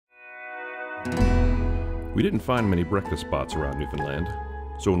We didn't find many breakfast spots around Newfoundland,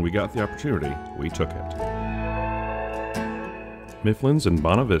 so when we got the opportunity, we took it. Mifflin's in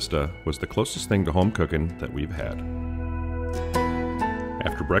Bonavista was the closest thing to home cooking that we've had.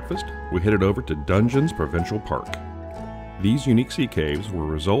 After breakfast, we headed over to Dungeons Provincial Park. These unique sea caves were a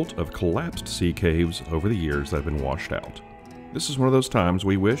result of collapsed sea caves over the years that have been washed out. This is one of those times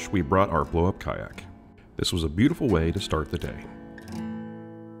we wish we brought our blow-up kayak. This was a beautiful way to start the day.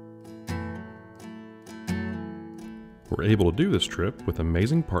 We're able to do this trip with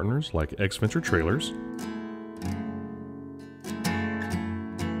amazing partners like X-Venture Trailers,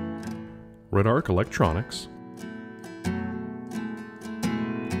 Red Arc Electronics,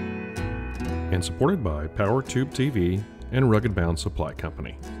 and supported by Power Tube TV and Rugged Bound Supply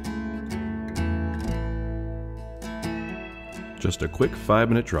Company. Just a quick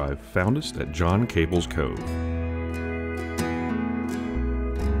 5-minute drive found us at John Cable's Cove.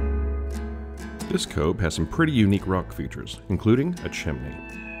 This cove has some pretty unique rock features, including a chimney.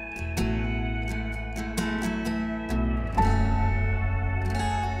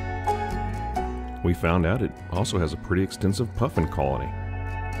 We found out it also has a pretty extensive puffin colony.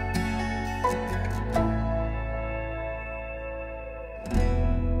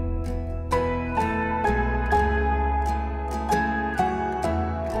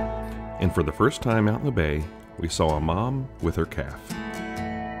 And for the first time out in the bay, we saw a mom with her calf.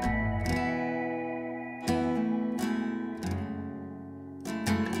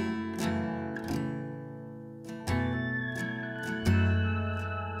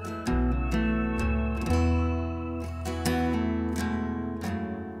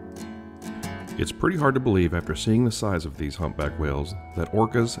 It's pretty hard to believe after seeing the size of these humpback whales that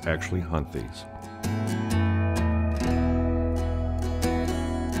orcas actually hunt these.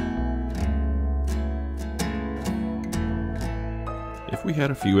 If we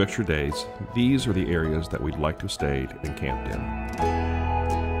had a few extra days, these are the areas that we'd like to have stayed and camped in.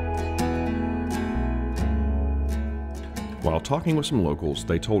 While talking with some locals,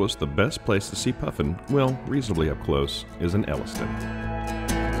 they told us the best place to see puffin, well, reasonably up close, is in Elliston.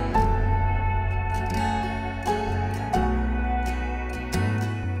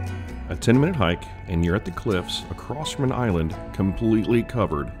 A 10-minute hike, and you're at the cliffs across from an island completely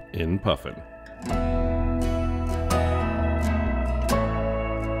covered in puffin.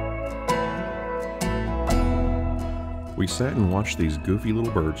 We sat and watched these goofy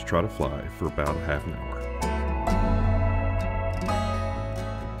little birds try to fly for about half an hour.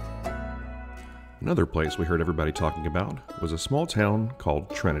 Another place we heard everybody talking about was a small town called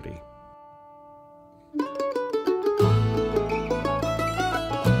Trinity.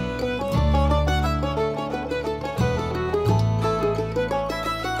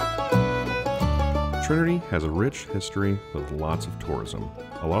 Trinity has a rich history with lots of tourism.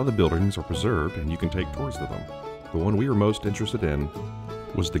 A lot of the buildings are preserved and you can take tours of them. The one we were most interested in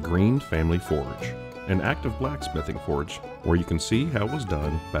was the Green Family Forge, an active blacksmithing forge where you can see how it was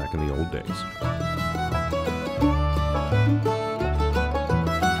done back in the old days.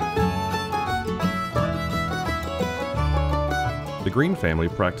 The Green family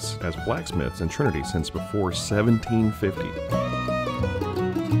practiced as blacksmiths in Trinity since before 1750.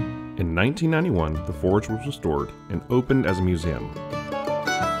 In 1991, the forge was restored and opened as a museum.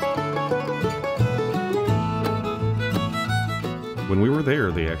 When we were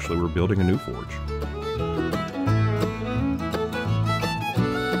there, they actually were building a new forge.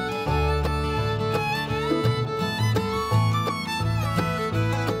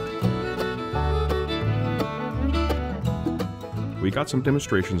 We got some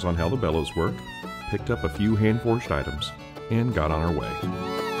demonstrations on how the bellows work, picked up a few hand-forged items, and got on our way.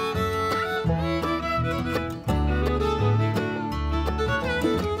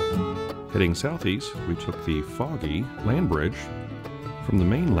 Heading southeast, we took the foggy land bridge from the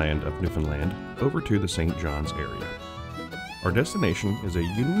mainland of Newfoundland over to the St. John's area. Our destination is a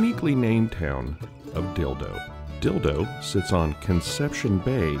uniquely named town of Dildo. Dildo sits on Conception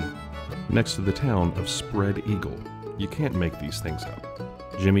Bay next to the town of Spread Eagle. You can't make these things up.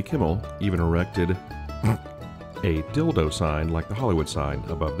 Jimmy Kimmel even erected a dildo sign like the Hollywood sign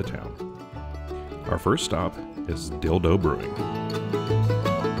above the town. Our first stop is Dildo Brewing.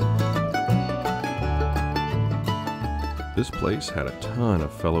 This place had a ton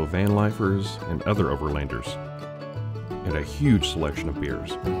of fellow van lifers and other overlanders, and a huge selection of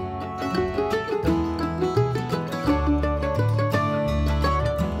beers.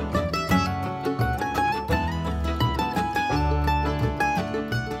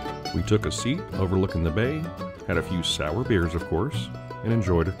 We took a seat overlooking the bay, had a few sour beers of course, and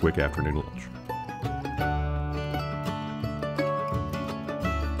enjoyed a quick afternoon lunch.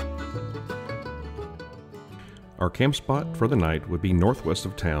 Our camp spot for the night would be northwest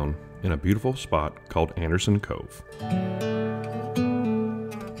of town in a beautiful spot called Anderson Cove.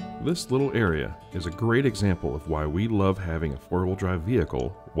 This little area is a great example of why we love having a four-wheel drive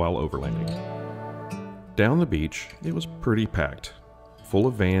vehicle while overlanding. Down the beach, it was pretty packed, full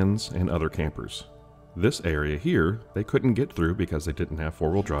of vans and other campers. This area here, they couldn't get through because they didn't have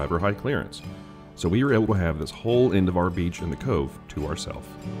four-wheel drive or high clearance. So we were able to have this whole end of our beach in the cove to ourselves.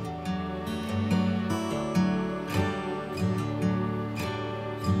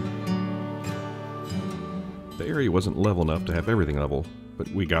 The area wasn't level enough to have everything level, but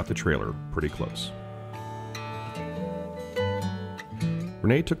we got the trailer pretty close.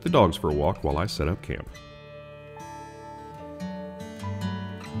 Renee took the dogs for a walk while I set up camp.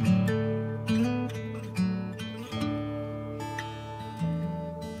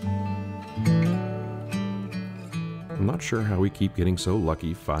 I'm not sure how we keep getting so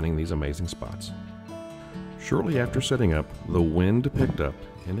lucky finding these amazing spots. Shortly after setting up, the wind picked up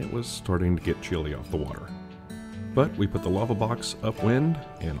and it was starting to get chilly off the water. But we put the lava box upwind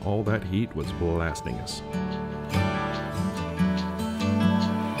and all that heat was blasting us.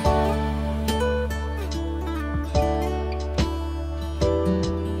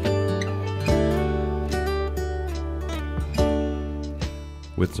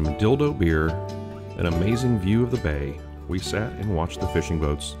 With some Dildo beer, an amazing view of the bay, we sat and watched the fishing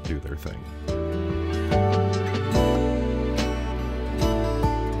boats do their thing.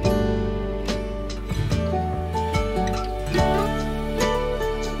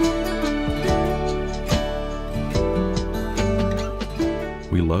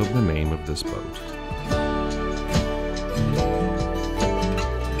 We love the name of this boat.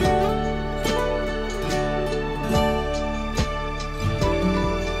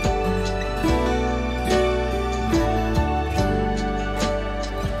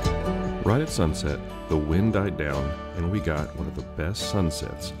 Right at sunset, the wind died down and we got one of the best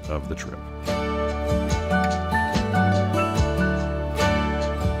sunsets of the trip.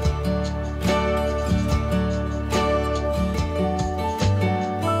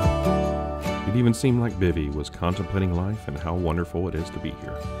 It even seemed like Bivy was contemplating life and how wonderful it is to be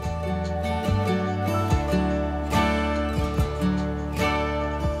here.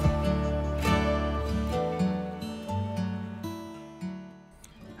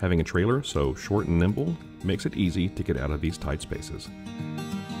 Having a trailer so short and nimble makes it easy to get out of these tight spaces.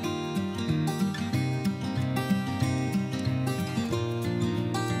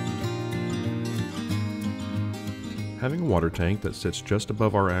 Having a water tank that sits just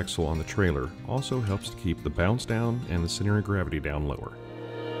above our axle on the trailer also helps to keep the bounce down and the center of gravity down lower.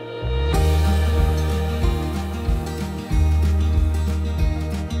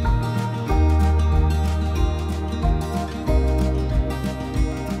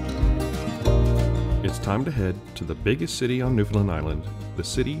 It's time to head to the biggest city on Newfoundland Island, the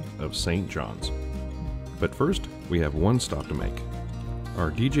city of St. John's. But first, we have one stop to make. Our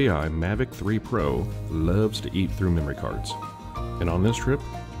DJI Mavic 3 Pro loves to eat through memory cards. And on this trip,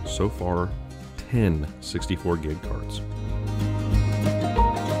 so far, 10 64 gig cards.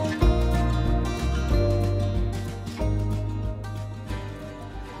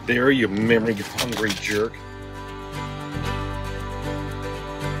 There, you memory hungry jerk.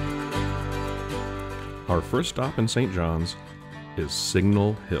 Our first stop in St. John's is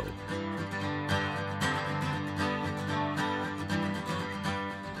Signal Hill.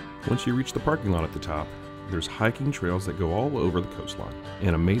 Once you reach the parking lot at the top, there's hiking trails that go all over the coastline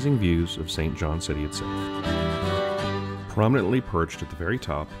and amazing views of St. John City itself. Prominently perched at the very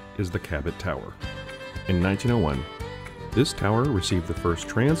top is the Cabot Tower. In 1901, this tower received the first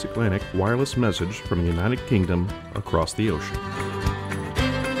transatlantic wireless message from the United Kingdom across the ocean.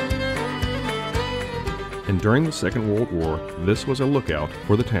 And during the Second World War, this was a lookout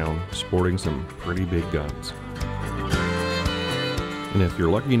for the town sporting some pretty big guns. And if you're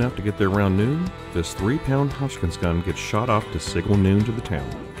lucky enough to get there around noon, this 3-pound Hodgkins gun gets shot off to signal noon to the town.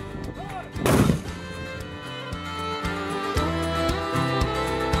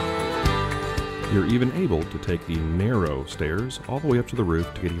 You're even able to take the narrow stairs all the way up to the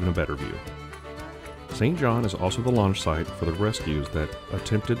roof to get even a better view. St. John is also the launch site for the rescues that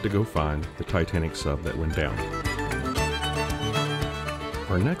attempted to go find the Titanic sub that went down.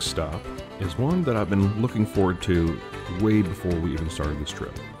 Our next stop is one that I've been looking forward to way before we even started this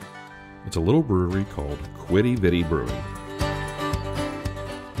trip. It's a little brewery called Quiddy Viddy Brewing.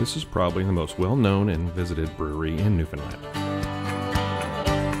 This is probably the most well-known and visited brewery in Newfoundland.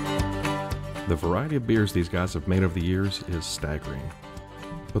 The variety of beers these guys have made over the years is staggering.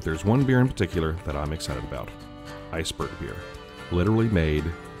 But there's one beer in particular that I'm excited about. Iceberg beer. Literally made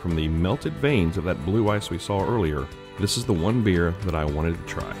from the melted veins of that blue ice we saw earlier, this is the one beer that I wanted to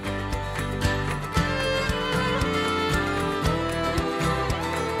try.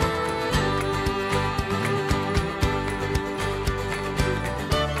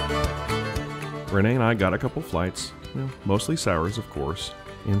 Renee and I got a couple flights, mostly sours of course,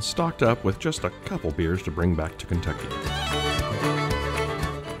 and stocked up with just a couple beers to bring back to Kentucky.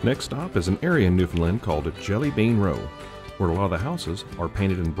 Next stop is an area in Newfoundland called Jelly Bean Row, where a lot of the houses are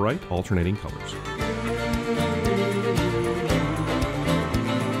painted in bright alternating colors.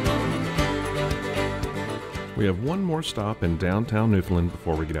 We have one more stop in downtown Newfoundland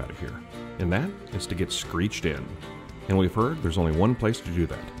before we get out of here, and that is to get screeched in. And we've heard there's only one place to do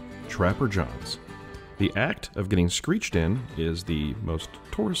that: Trapper John's. The act of getting screeched in is the most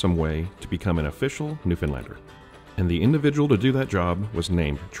tourisome way to become an official Newfoundlander. And the individual to do that job was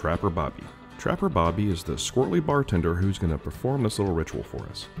named Trapper Bobby. Trapper Bobby is the squirrely bartender who's going to perform this little ritual for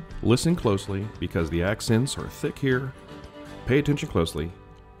us. Listen closely because the accents are thick here. Pay attention closely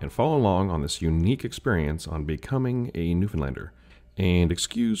and follow along on this unique experience on becoming a Newfoundlander. And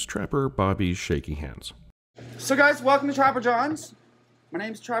excuse Trapper Bobby's shaky hands. So guys, welcome to Trapper John's. My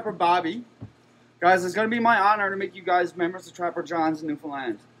name's Trapper Bobby. Guys, it's going to be my honor to make you guys members of Trapper John's in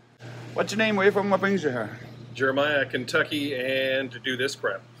Newfoundland. What's your name? Where you from? What brings you here? Jeremiah, Kentucky, and to do this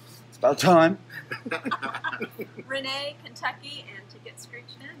crap. It's about time. Renee, Kentucky, and to get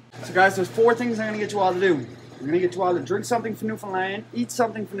screeched in. So guys, there's 4 things I'm going to get you all to do. I'm going to get you all to drink something for Newfoundland, eat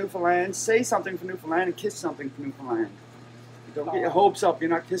something for Newfoundland, say something for Newfoundland, and kiss something for Newfoundland. Don't get your hopes up, you're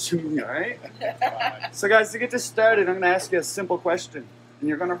not kissing me, alright? So guys, to get this started, I'm going to ask you a simple question. And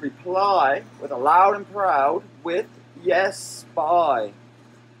you're going to reply with a loud and proud with yes, bye.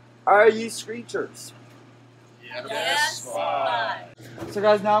 Are you screechers? Yes, bye. So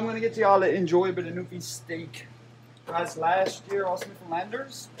guys, now I'm going to get you all to enjoy a bit of Newfie steak. Guys, last year, us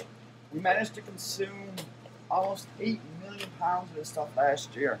Newfoundlanders, we managed to consume almost 8 million pounds of this stuff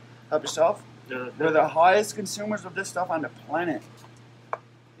last year. Help yourself. They're the highest consumers of this stuff on the planet.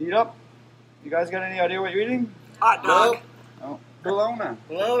 Eat up. You guys got any idea what you're eating? Hot dog. No. Bologna.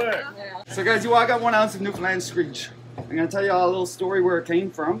 Yeah. So guys, you all got 1 ounce of Newfoundland screech. I'm going to tell you all a little story where it came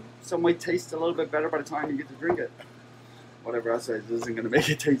from. So it might taste a little bit better by the time you get to drink it. Whatever I say isn't going to make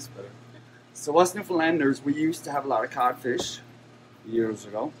it taste better. So us Newfoundlanders, we used to have a lot of codfish years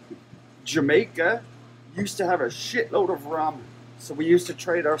ago. Jamaica used to have a shitload of rum. So we used to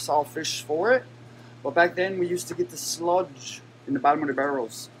trade our saltfish for it. But back then we used to get the sludge in the bottom of the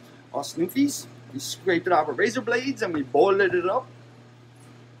barrels. Us Newfies, we scraped it off with razor blades and we boiled it up.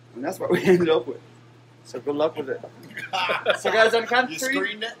 And that's what we ended up with. So good luck with it. So guys, on the count of 3.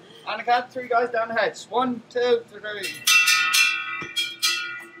 Screened it? On the count of 3, guys, down the hatch. 1, 2,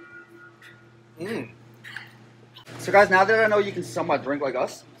 3. So guys, now that I know you can somewhat drink like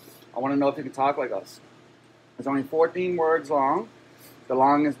us, I want to know if you can talk like us. It's only 14 words long. The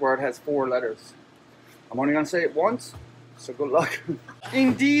longest word has 4 letters. I'm only going to say it once, so good luck.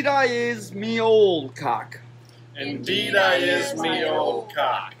 Indeed I is me old cock. Indeed I is me old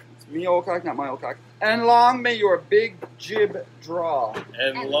cock. It's me old cock, not my old cock. And long may your big jib draw.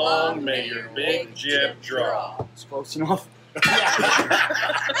 And long may your big jib draw. It's close enough.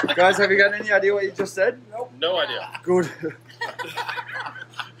 Guys, have you got any idea what you just said? Nope. No idea. Good.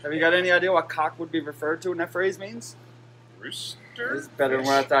 Have you got any idea what cock would be referred to in that phrase means? Rooster? It's better than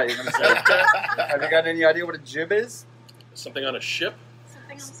what I thought you were going to say. Have you got any idea what a jib is? Something on a ship?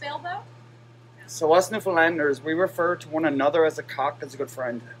 Something on the sailboat? So us Newfoundlanders, we refer to one another as a cock as a good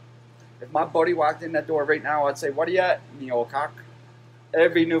friend. If my buddy walked in that door right now, I'd say, "What are you at, me old cock?"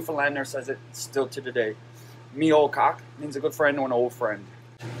 Every Newfoundlander says it still to today. Me old cock means a good friend or an old friend.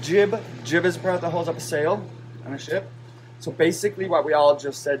 Jib is a part that holds up a sail on a ship. So basically what we all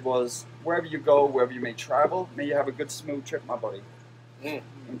just said was, wherever you go, wherever you may travel, may you have a good smooth trip, my buddy.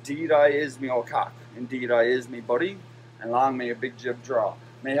 Indeed I is me old cock. Indeed I is me buddy. And long may your big jib draw.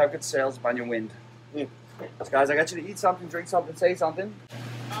 May you have good sails upon your wind. So guys, I got you to eat something, drink something, say something.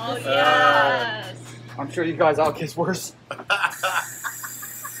 Oh, yes. I'm sure you guys all kiss worse.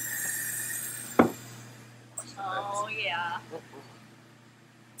 Oh, yeah.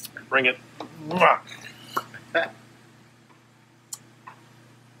 Bring it. You got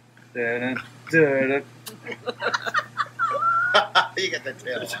that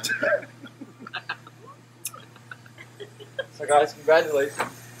tail on. So guys,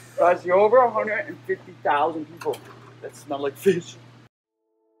 congratulations. Guys, you're over 150,000 people that smell like fish.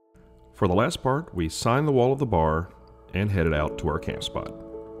 For the last part, we signed the wall of the bar and headed out to our camp spot.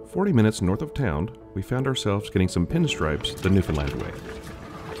 40 minutes north of town, we found ourselves getting some pinstripes the Newfoundland way.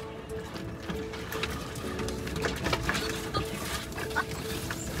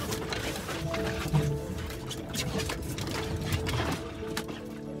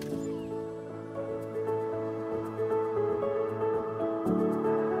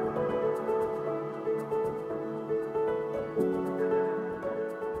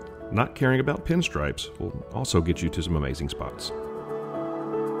 Not caring about pinstripes will also get you to some amazing spots.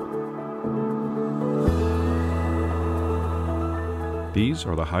 These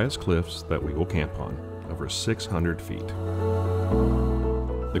are the highest cliffs that we will camp on, over 600 feet.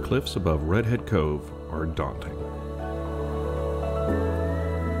 The cliffs above Redhead Cove are daunting.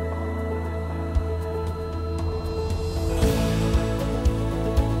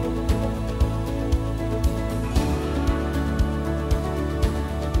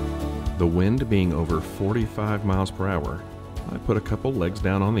 The wind being over 45 miles per hour, I put a couple legs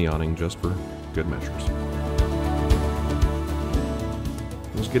down on the awning just for good measures.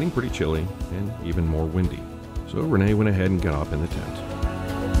 It was getting pretty chilly and even more windy, so Renee went ahead and got up in the tent.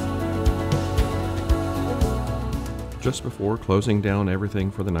 Just before closing down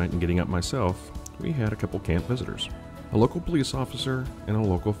everything for the night and getting up myself, we had a couple camp visitors. A local police officer and a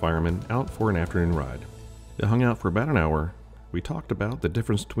local fireman out for an afternoon ride. They hung out for about an hour. We talked about the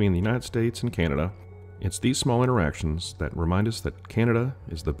difference between the United States and Canada. It's these small interactions that remind us that Canada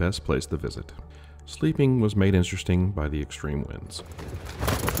is the best place to visit. Sleeping was made interesting by the extreme winds.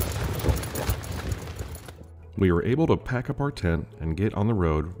 We were able to pack up our tent and get on the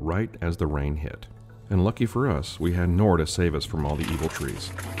road right as the rain hit. And lucky for us, we had Nora to save us from all the evil trees.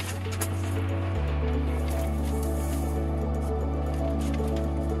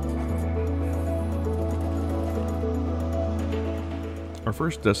 Our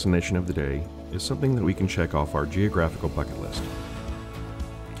first destination of the day is something that we can check off our geographical bucket list.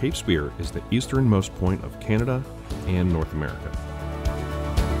 Cape Spear is the easternmost point of Canada and North America.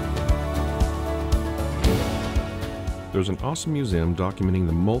 There's an awesome museum documenting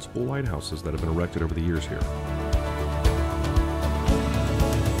the multiple lighthouses that have been erected over the years here.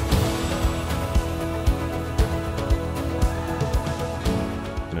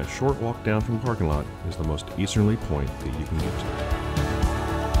 And a short walk down from the parking lot is the most easterly point that you can get to.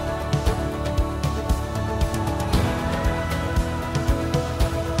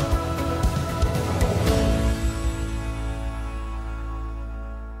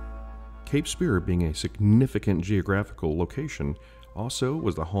 Cape Spear, being a significant geographical location, also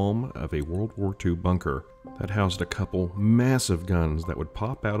was the home of a World War II bunker that housed a couple massive guns that would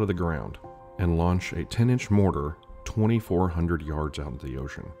pop out of the ground and launch a 10-inch mortar 2,400 yards out into the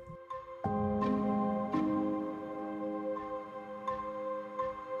ocean.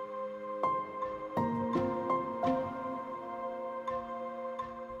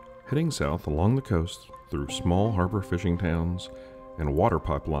 Heading south along the coast through small harbor fishing towns and water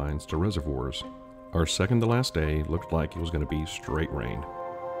pipelines to reservoirs, our second to last day looked like it was going to be straight rain.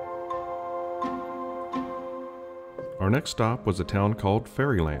 Our next stop was a town called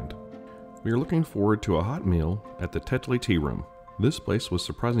Ferryland. We were looking forward to a hot meal at the Tetley Tea Room. This place was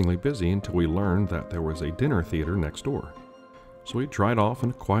surprisingly busy until we learned that there was a dinner theater next door. So we dried off in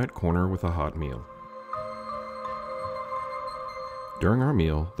a quiet corner with a hot meal. During our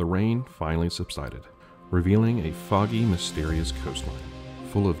meal, the rain finally subsided, revealing a foggy, mysterious coastline,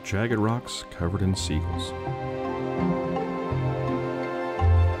 full of jagged rocks covered in seagulls.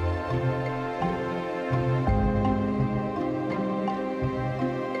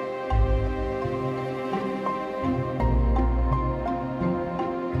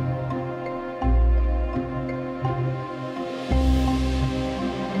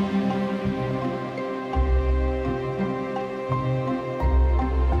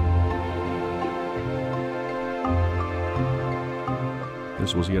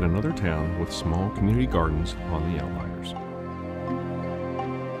 This was yet another town with small community gardens on the outliers.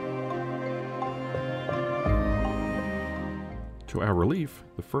 To our relief,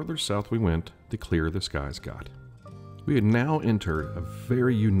 the further south we went, the clearer the skies got. We had now entered a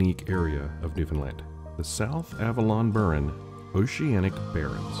very unique area of Newfoundland, the South Avalon-Burin Oceanic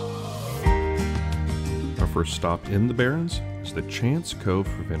Barrens. Our first stop in the Barrens is the Chance Cove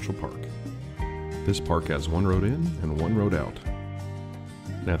Provincial Park. This park has one road in and one road out.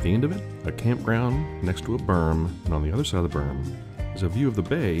 And at the end of it, a campground next to a berm, and on the other side of the berm is a view of the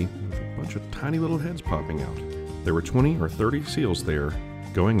bay with a bunch of tiny little heads popping out. There were 20 or 30 seals there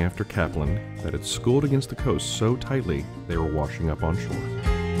going after capelin that had schooled against the coast so tightly they were washing up on shore.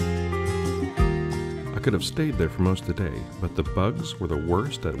 I could have stayed there for most of the day, but the bugs were the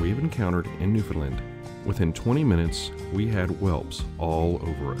worst that we've encountered in Newfoundland. Within 20 minutes, we had whelps all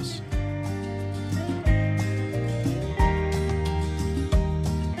over us.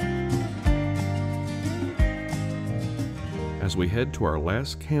 As we head to our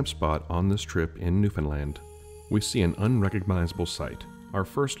last camp spot on this trip in Newfoundland, we see an unrecognizable sight, our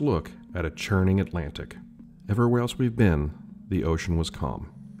first look at a churning Atlantic. Everywhere else we've been, the ocean was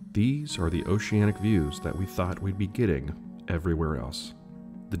calm. These are the oceanic views that we thought we'd be getting everywhere else.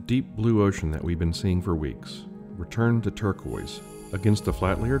 The deep blue ocean that we've been seeing for weeks returned to turquoise against the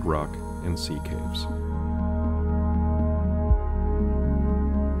flat-layered rock and sea caves.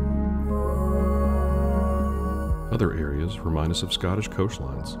 Other areas remind us of Scottish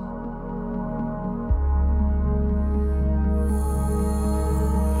coastlines.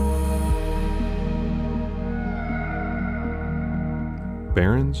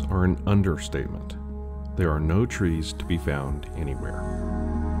 Barrens are an understatement. There are no trees to be found anywhere.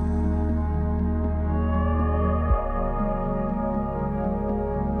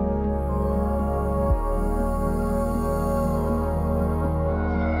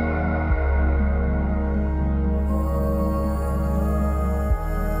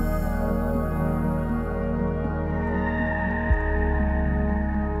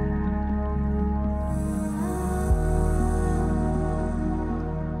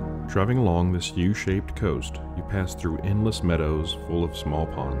 Driving along this U-shaped coast, you pass through endless meadows full of small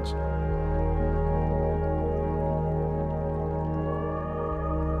ponds.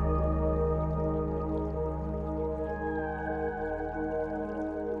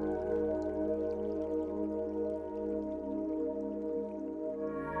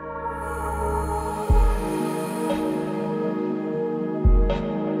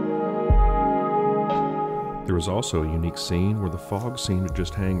 There was also a unique scene where the fog seemed to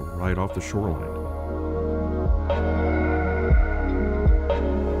just hang right off the shoreline.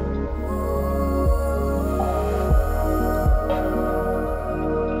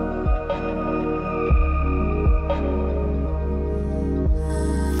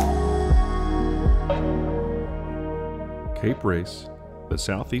 Cape Race, the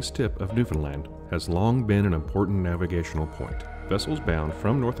southeast tip of Newfoundland, has long been an important navigational point. Vessels bound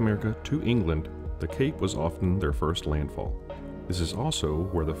from North America to England, the Cape was often their first landfall. This is also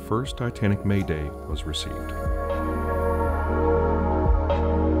where the first Titanic Mayday was received.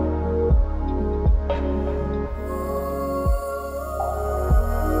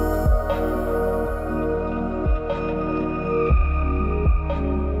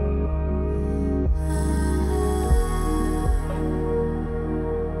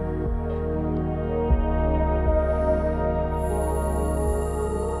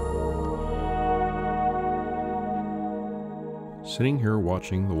 Sitting here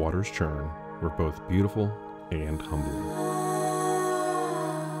watching the waters churn were both beautiful and humbling.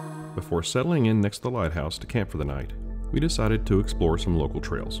 Before settling in next to the lighthouse to camp for the night, we decided to explore some local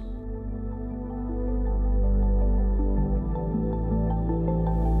trails.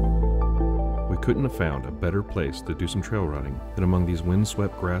 We couldn't have found a better place to do some trail running than among these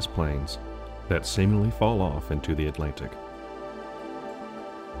windswept grass plains that seemingly fall off into the Atlantic.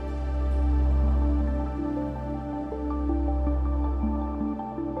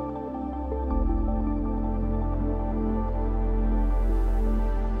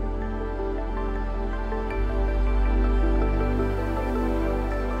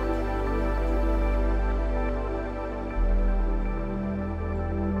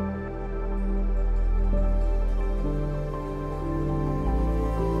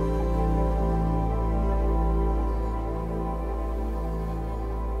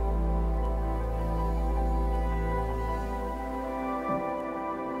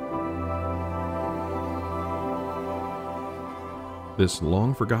 This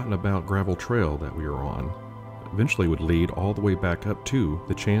long forgotten about gravel trail that we were on eventually would lead all the way back up to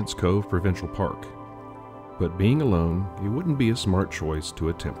the Chance Cove Provincial Park. But being alone, it wouldn't be a smart choice to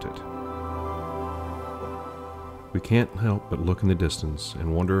attempt it. We can't help but look in the distance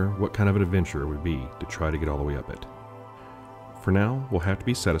and wonder what kind of an adventure it would be to try to get all the way up it. For now, we'll have to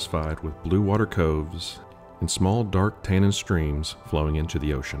be satisfied with blue water coves and small dark tannin streams flowing into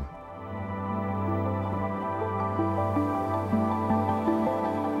the ocean.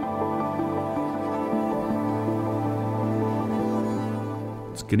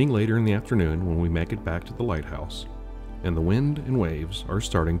 It's getting later in the afternoon when we make it back to the lighthouse, and the wind and waves are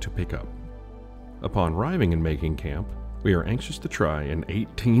starting to pick up. Upon arriving and making camp, we are anxious to try an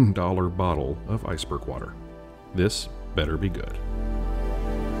 $18 bottle of iceberg water. This better be good.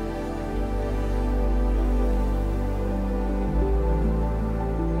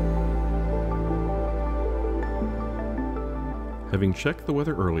 Having checked the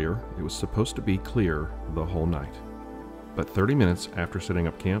weather earlier, it was supposed to be clear the whole night. But 30 minutes after setting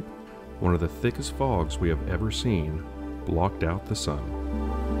up camp, one of the thickest fogs we have ever seen blocked out the sun.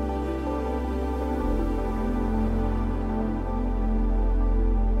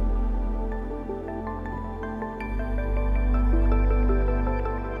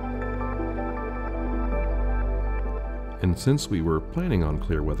 And since we were planning on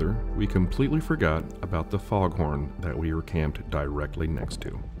clear weather, we completely forgot about the foghorn that we were camped directly next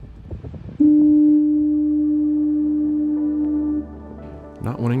to.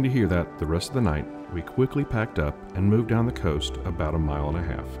 Not wanting to hear that the rest of the night, we quickly packed up and moved down the coast about 1.5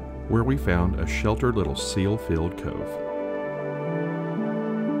 miles, where we found a sheltered little seal-filled cove.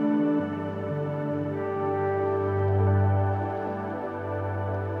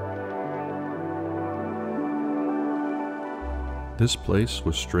 This place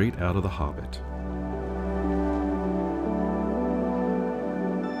was straight out of The Hobbit.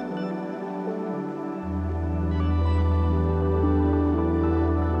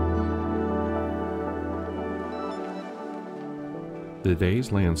 The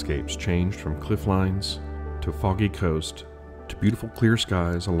day's landscapes changed from cliff lines to foggy coast to beautiful clear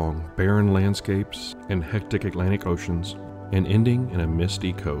skies along barren landscapes and hectic Atlantic oceans, and ending in a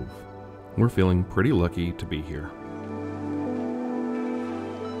misty cove. We're feeling pretty lucky to be here.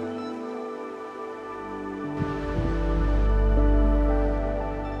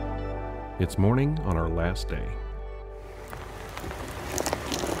 It's morning on our last day.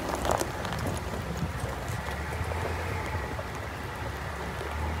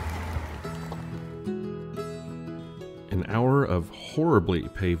 An hour of horribly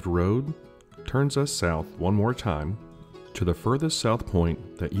paved road turns us south one more time to the furthest south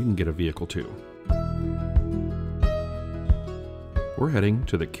point that you can get a vehicle to. We're heading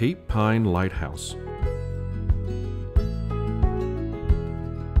to the Cape Pine Lighthouse.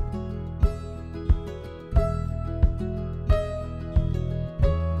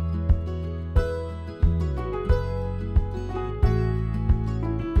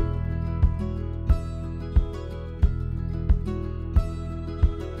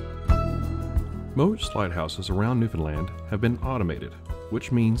 Most lighthouses around Newfoundland have been automated,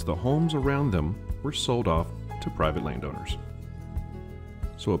 which means the homes around them were sold off to private landowners.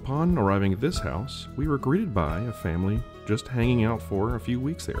 So upon arriving at this house, we were greeted by a family just hanging out for a few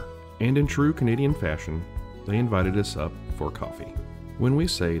weeks there. And in true Canadian fashion, they invited us up for coffee. When we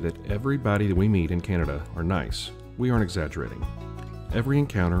say that everybody that we meet in Canada are nice, we aren't exaggerating. Every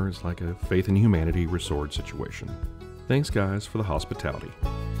encounter is like a faith in humanity restored situation. Thanks guys for the hospitality.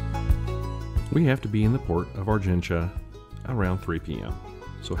 We have to be in the port of Argentia around 3 p.m.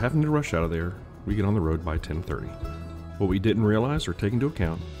 So having to rush out of there, we get on the road by 10:30. What we didn't realize or take into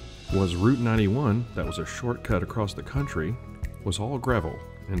account was Route 91, that was a shortcut across the country, was all gravel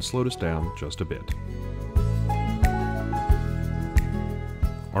and slowed us down just a bit.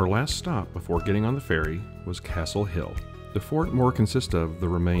 Our last stop before getting on the ferry was Castle Hill. The fort more consists of the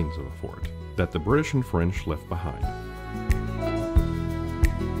remains of a fort that the British and French left behind.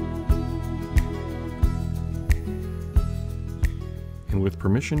 And with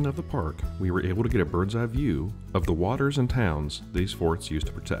permission of the park, we were able to get a bird's eye view of the waters and towns these forts used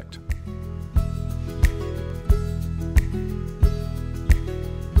to protect.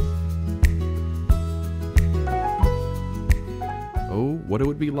 Oh, what it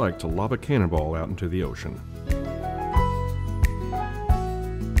would be like to lob a cannonball out into the ocean.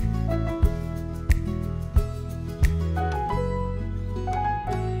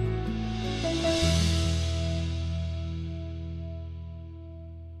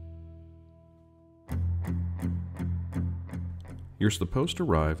 You're supposed to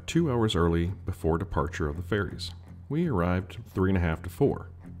arrive 2 hours early before departure of the ferries. We arrived 3:30 to 4.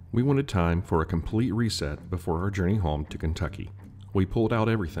 We wanted time for a complete reset before our journey home to Kentucky. We pulled out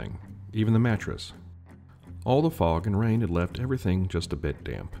everything, even the mattress. All the fog and rain had left everything just a bit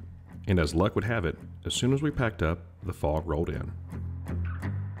damp. And as luck would have it, as soon as we packed up, the fog rolled in.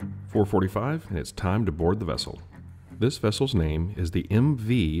 4:45, and it's time to board the vessel. This vessel's name is the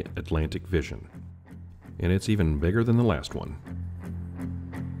MV Atlantic Vision, and it's even bigger than the last one.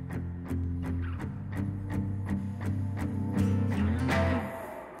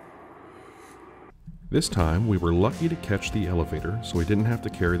 This time, we were lucky to catch the elevator, so we didn't have to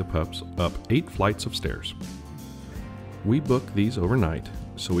carry the pups up 8 flights of stairs. We booked these overnight,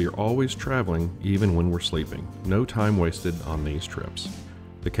 so we are always traveling even when we're sleeping. No time wasted on these trips.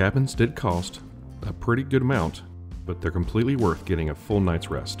 The cabins did cost a pretty good amount, but they're completely worth getting a full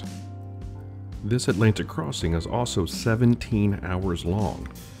night's rest. This Atlantic crossing is also 17 hours long,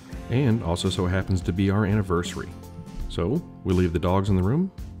 and also so happens to be our anniversary. So, we leave the dogs in the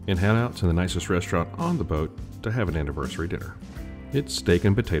room and head out to the nicest restaurant on the boat to have an anniversary dinner. It's steak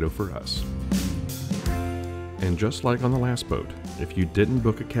and potato for us. And just like on the last boat, if you didn't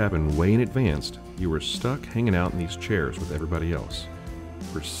book a cabin way in advance, you were stuck hanging out in these chairs with everybody else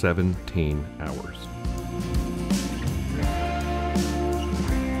for 17 hours.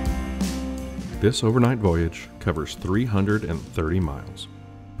 This overnight voyage covers 330 miles,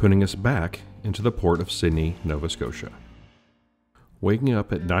 putting us back into the port of Sydney, Nova Scotia. Waking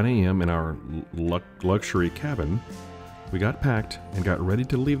up at 9 a.m. in our luxury cabin, we got packed and got ready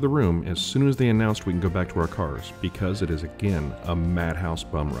to leave the room as soon as they announced we can go back to our cars, because it is again a madhouse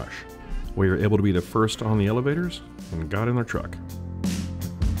bum rush. We were able to be the first on the elevators and got in our truck.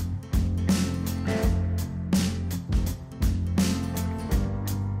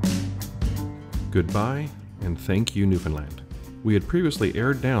 Goodbye and thank you, Newfoundland. We had previously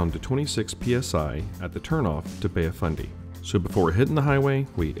aired down to 26 psi at the turnoff to Bay of Fundy, so before hitting the highway,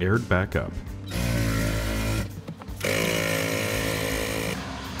 we aired back up.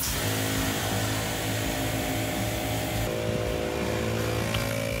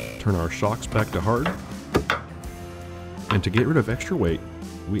 Turn our shocks back to hard, and to get rid of extra weight,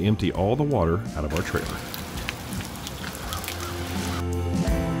 we empty all the water out of our trailer.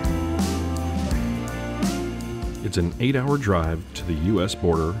 It's an 8-hour drive to the US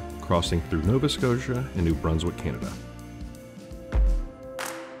border, crossing through Nova Scotia and New Brunswick, Canada.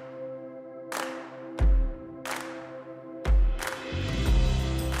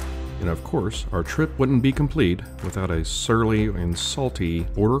 And of course, our trip wouldn't be complete without a surly and salty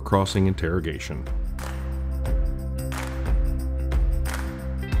border crossing interrogation.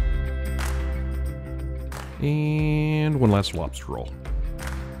 And one last lobster roll.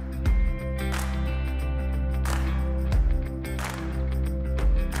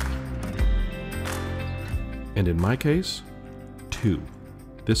 And in my case, 2.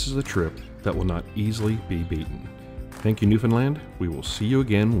 This is a trip that will not easily be beaten. Thank you, Newfoundland. We will see you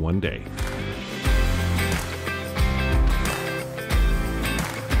again one day.